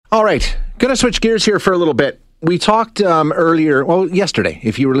All right, going to switch gears here for a little bit. We talked yesterday,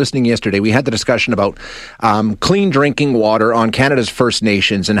 if you were listening yesterday, we had the discussion about clean drinking water on Canada's First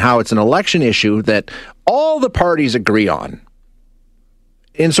Nations and how it's an election issue that all the parties agree on,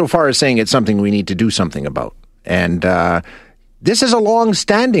 insofar as saying it's something we need to do something about. And this is a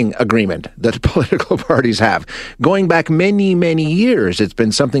long-standing agreement that political parties have. Going back many, many years, it's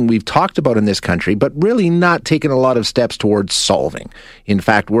been something we've talked about in this country, but really not taken a lot of steps towards solving. In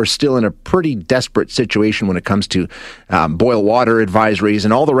fact, we're still in a pretty desperate situation when it comes to boil water advisories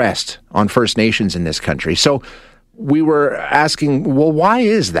and all the rest on First Nations in this country. So we were asking, well, why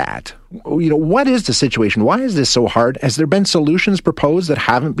is that? What is the situation? Why is this so hard? Has there been solutions proposed that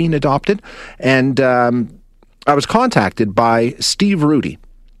haven't been adopted? And I was contacted by Steve Rudy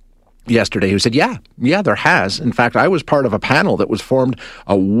yesterday, who said, yeah, there has. In fact, I was part of a panel that was formed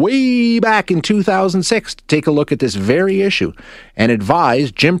way back in 2006 to take a look at this very issue and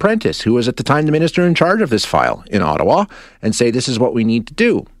advise Jim Prentice, who was at the time the minister in charge of this file in Ottawa, and say this is what we need to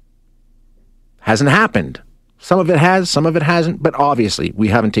do. Hasn't happened. Some of it has, some of it hasn't, but obviously we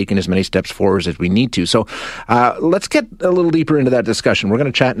haven't taken as many steps forward as we need to. So let's get a little deeper into that discussion. We're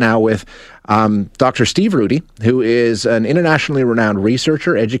going to chat now with Dr. Steve Rudy, who is an internationally renowned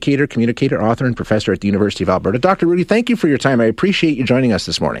researcher, educator, communicator, author, and professor at the University of Alberta. Dr. Rudy, thank you for your time. I appreciate you joining us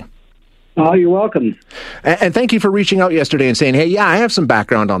this morning. Oh, you're welcome. And thank you for reaching out yesterday and saying, hey, yeah, I have some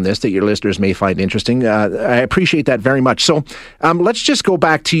background on this that your listeners may find interesting. I appreciate that very much. So let's just go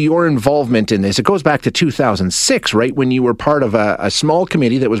back to your involvement in this. It goes back to 2006, right, when you were part of a small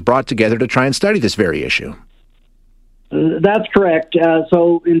committee that was brought together to try and study this very issue. That's correct.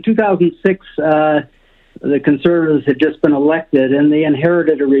 So in 2006, the Conservatives had just been elected, and they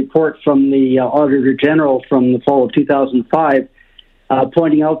inherited a report from the Auditor General from the fall of 2005,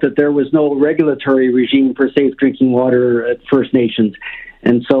 pointing out that there was no regulatory regime for safe drinking water at First Nations.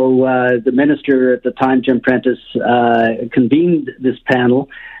 And so the minister at the time, Jim Prentice, convened this panel.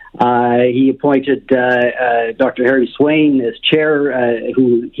 He appointed Dr. Harry Swain as chair,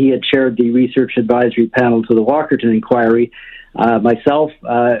 who he had chaired the research advisory panel to the Walkerton Inquiry. Myself,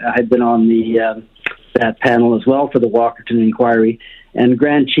 I had been on that panel as well for the Walkerton Inquiry. And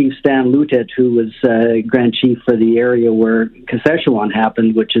Grand Chief Stan Lutet, who was Grand Chief for the area where Saskatchewan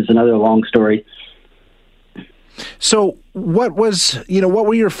happened, which is another long story. So what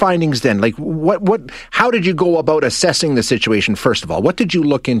were your findings then? Like how did you go about assessing the situation, first of all? What did you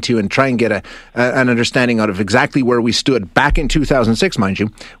look into and try and get an understanding out of exactly where we stood back in 2006, mind you,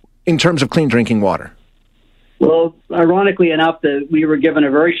 in terms of clean drinking water? Well, ironically enough, we were given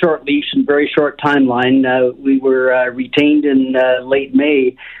a very short leash and very short timeline. We were retained in late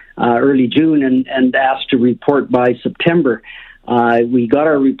May, early June, and asked to report by September. We got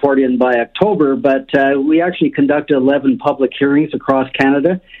our report in by October, but we actually conducted 11 public hearings across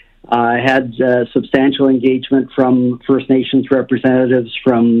Canada. Had substantial engagement from First Nations representatives,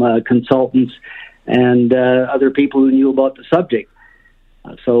 from consultants, and other people who knew about the subject.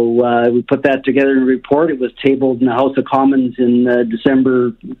 So we put that together in a report. It was tabled in the House of Commons in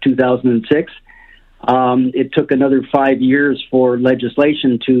December 2006. It took another 5 years for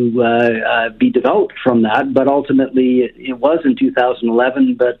legislation to be developed from that, but ultimately it was in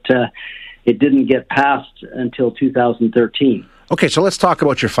 2011, but it didn't get passed until 2013. Okay, so let's talk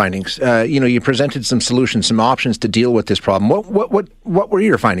about your findings. You presented some solutions, some options to deal with this problem. What were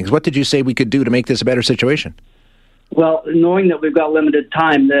your findings? What did you say we could do to make this a better situation? Well, knowing that we've got limited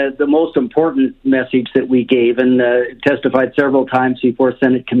time, the most important message that we gave, and testified several times before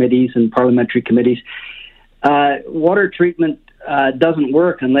Senate committees and parliamentary committees, water treatment doesn't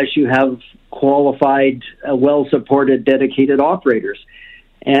work unless you have qualified, well-supported, dedicated operators.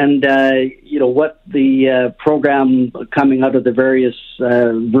 And, what the program coming out of the various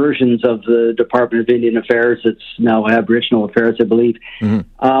versions of the Department of Indian Affairs, it's now Aboriginal Affairs, I believe,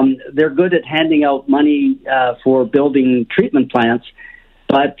 they're good at handing out money for building treatment plants,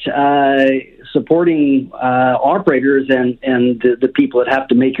 but supporting operators and the people that have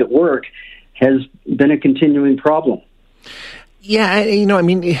to make it work has been a continuing problem. Yeah,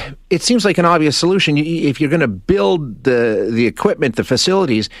 it seems like an obvious solution. If you're going to build the equipment, the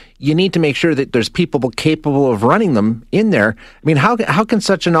facilities, you need to make sure that there's people capable of running them in there. I mean, how can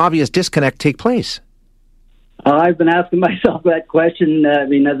such an obvious disconnect take place? I've been asking myself that question. As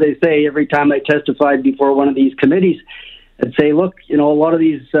they say, every time I testified before one of these committees, I'd say, look, a lot of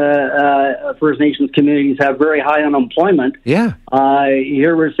these First Nations communities have very high unemployment. Yeah.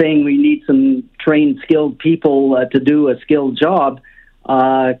 Here we're saying we need some trained, skilled people to do a skilled job.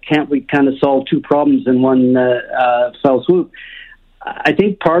 Can't we kind of solve two problems in one fell swoop? I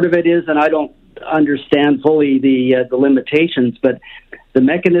think part of it is, and I don't understand fully the limitations, but the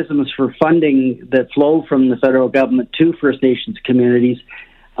mechanisms for funding that flow from the federal government to First Nations communities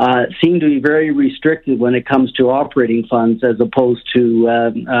seem to be very restricted when it comes to operating funds as opposed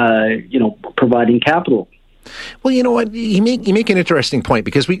to, providing capital. Well, you know what? You make an interesting point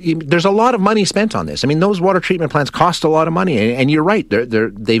because there's a lot of money spent on this. I mean, those water treatment plants cost a lot of money, and you're right.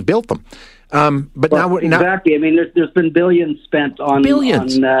 They've built them. Exactly. I mean, there's been billions spent on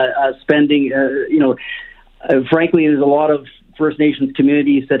spending. Frankly, there's a lot of First Nations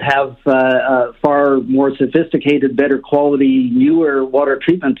communities that have far more sophisticated, better quality, newer water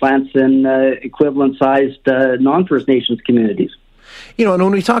treatment plants than equivalent-sized non-First Nations communities. You know, and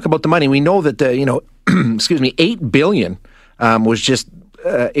when we talk about the money, we know that $8 billion was just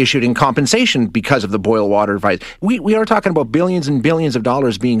issued in compensation because of the boil water advisory. We are talking about billions and billions of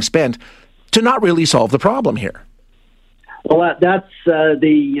dollars being spent to not really solve the problem here. Well, that's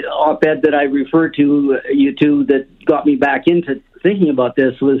the op-ed that I referred to you to that got me back into thinking about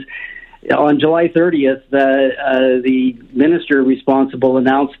this. Was on July 30th, the minister responsible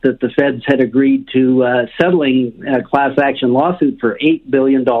announced that the feds had agreed to settling a class action lawsuit for $8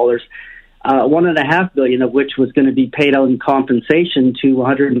 billion, $1.5 billion of which was going to be paid out in compensation to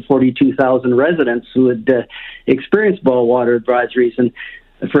 142,000 residents who had experienced boil water advisories. And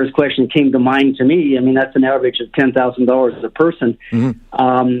the first question came to mind to me. I mean, that's an average of $10,000 a person.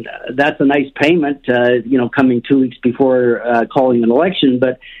 Mm-hmm. That's a nice payment, coming 2 weeks before calling an election.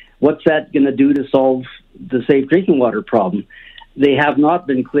 But what's that going to do to solve the safe drinking water problem? They have not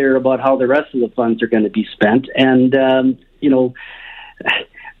been clear about how the rest of the funds are going to be spent. And,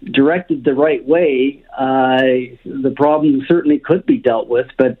 directed the right way, the problem certainly could be dealt with.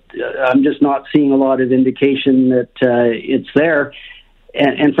 But I'm just not seeing a lot of indication that it's there.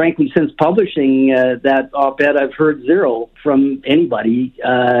 And frankly, since publishing that op-ed, I've heard zero from anybody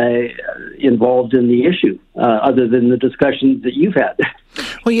involved in the issue, other than the discussions that you've had.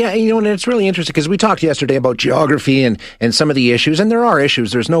 Well, yeah, and it's really interesting because we talked yesterday about geography and some of the issues, and there are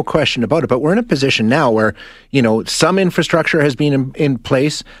issues, there's no question about it, but we're in a position now where, some infrastructure has been in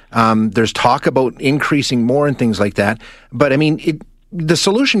place. There's talk about increasing more and things like that. But, I mean, the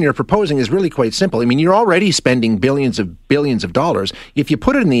solution you're proposing is really quite simple. I mean, you're already spending billions of dollars. If you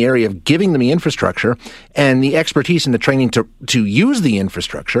put it in the area of giving them the infrastructure and the expertise and the training to use the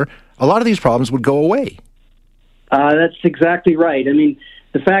infrastructure, a lot of these problems would go away. That's exactly right. I mean,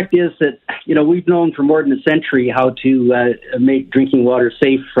 the fact is that, we've known for more than a century how to make drinking water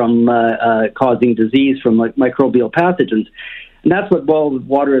safe from causing disease from microbial pathogens. And that's what boil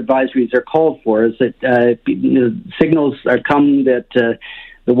water advisories are called for, is that signals are come that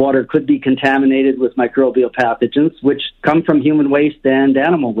the water could be contaminated with microbial pathogens, which come from human waste and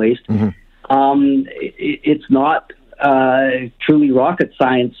animal waste. Mm-hmm. It's not truly rocket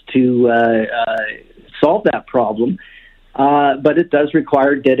science to solve that problem, but it does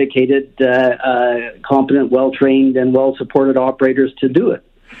require dedicated, competent, well-trained, and well-supported operators to do it.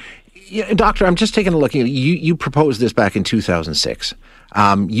 Yeah, Doctor, I'm just taking a look. You proposed this back in 2006.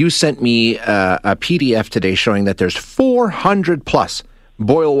 You sent me a PDF today showing that there's 400 plus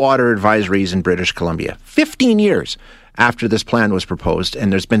boil water advisories in British Columbia. 15 years after this plan was proposed,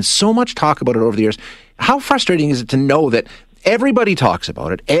 and there's been so much talk about it over the years. How frustrating is it to know that everybody talks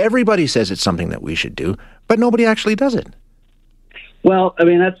about it, everybody says it's something that we should do, but nobody actually does it? Well, I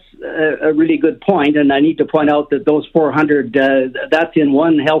mean, that's a really good point, and I need to point out that those 400, that's in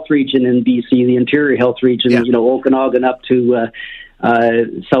one health region in BC, the Interior Health Region, Okanagan up to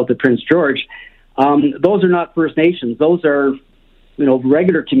south of Prince George. Those are not First Nations. Those are,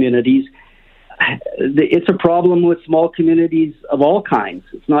 regular communities. It's a problem with small communities of all kinds.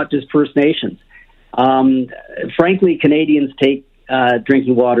 It's not just First Nations. Frankly, Canadians take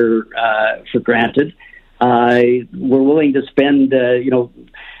drinking water for granted. We're willing to spend,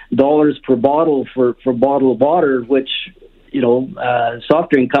 dollars per bottle for bottle of water, which, soft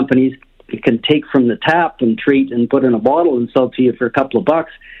drink companies can take from the tap and treat and put in a bottle and sell to you for a couple of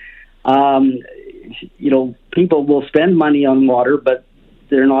bucks. People will spend money on water, but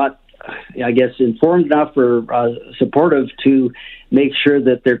they're not, informed enough or supportive to make sure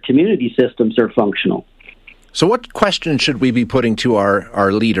that their community systems are functional. So what questions should we be putting to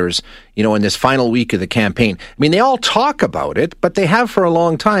our leaders, in this final week of the campaign? I mean, they all talk about it, but they have for a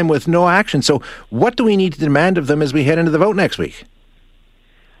long time with no action. So what do we need to demand of them as we head into the vote next week?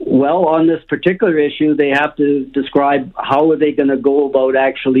 Well, on this particular issue, they have to describe how are they going to go about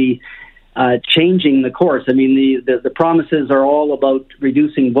actually changing the course. I mean, the promises are all about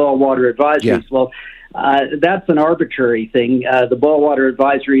reducing boil water advisories. Yeah. Well, that's an arbitrary thing. The boil water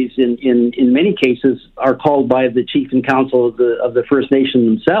advisories, in many cases, are called by the chief and council of the First Nation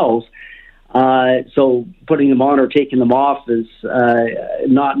themselves. So putting them on or taking them off is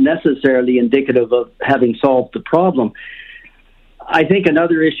not necessarily indicative of having solved the problem. I think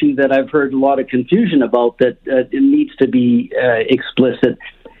another issue that I've heard a lot of confusion about that it needs to be explicit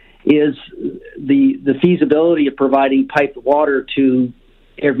is the feasibility of providing piped water to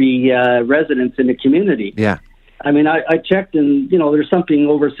every residence in the community. Yeah. I mean, I checked, and there's something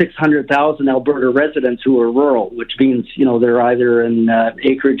over 600,000 Alberta residents who are rural, which means they're either in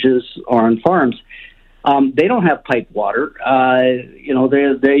acreages or on farms. They don't have piped water.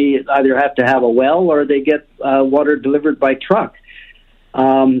 They either have to have a well or they get water delivered by truck.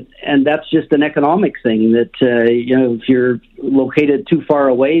 And that's just an economic thing that if you're located too far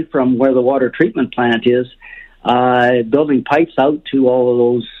away from where the water treatment plant is, building pipes out to all of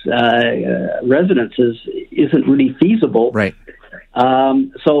those residences isn't really feasible. Right.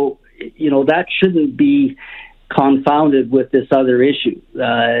 So that shouldn't be confounded with this other issue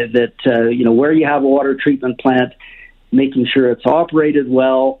that where you have a water treatment plant, making sure it's operated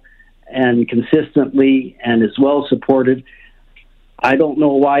well and consistently and is well supported. I don't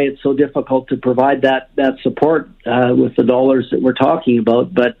know why it's so difficult to provide that support with the dollars that we're talking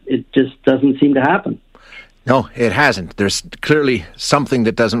about, but it just doesn't seem to happen. No, it hasn't. There's clearly something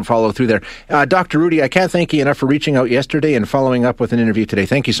that doesn't follow through there. Dr. Hrudey, I can't thank you enough for reaching out yesterday and following up with an interview today.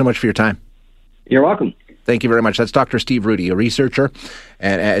 Thank you so much for your time. You're welcome. Thank you very much. That's Dr. Steve Hrudey, a researcher.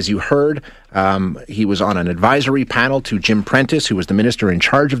 And as you heard, he was on an advisory panel to Jim Prentice, who was the minister in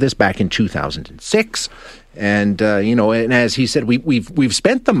charge of this back in 2006. And, and as he said, we've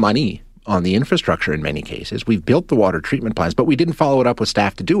spent the money on the infrastructure in many cases. We've built the water treatment plants, but we didn't follow it up with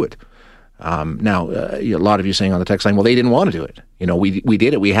staff to do it. Now, a lot of you saying on the text line, well, they didn't want to do it. We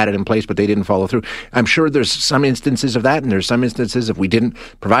did it. We had it in place, but they didn't follow through. I'm sure there's some instances of that, and there's some instances if we didn't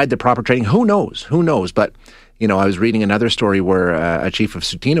provide the proper training. Who knows? But, I was reading another story where a chief of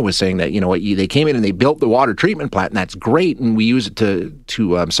Sutina was saying that, they came in and they built the water treatment plant, and that's great, and we use it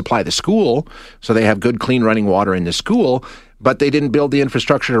to supply the school, so they have good, clean running water in the school, but they didn't build the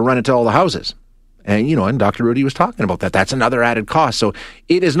infrastructure to run it to all the houses. And, and Dr. Hrudey was talking about that. That's another added cost. So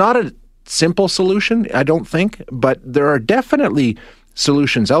it is not a simple solution, I don't think, but there are definitely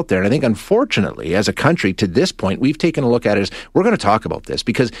solutions out there. And I think, unfortunately, as a country, to this point, we've taken a look at it as we're going to talk about this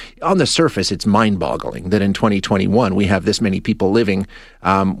because on the surface, it's mind-boggling that in 2021 we have this many people living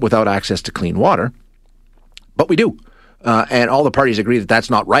without access to clean water. But we do. And all the parties agree that that's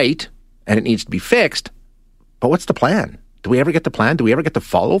not right and it needs to be fixed. But what's the plan? Do we ever get the plan? Do we ever get the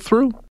follow-through?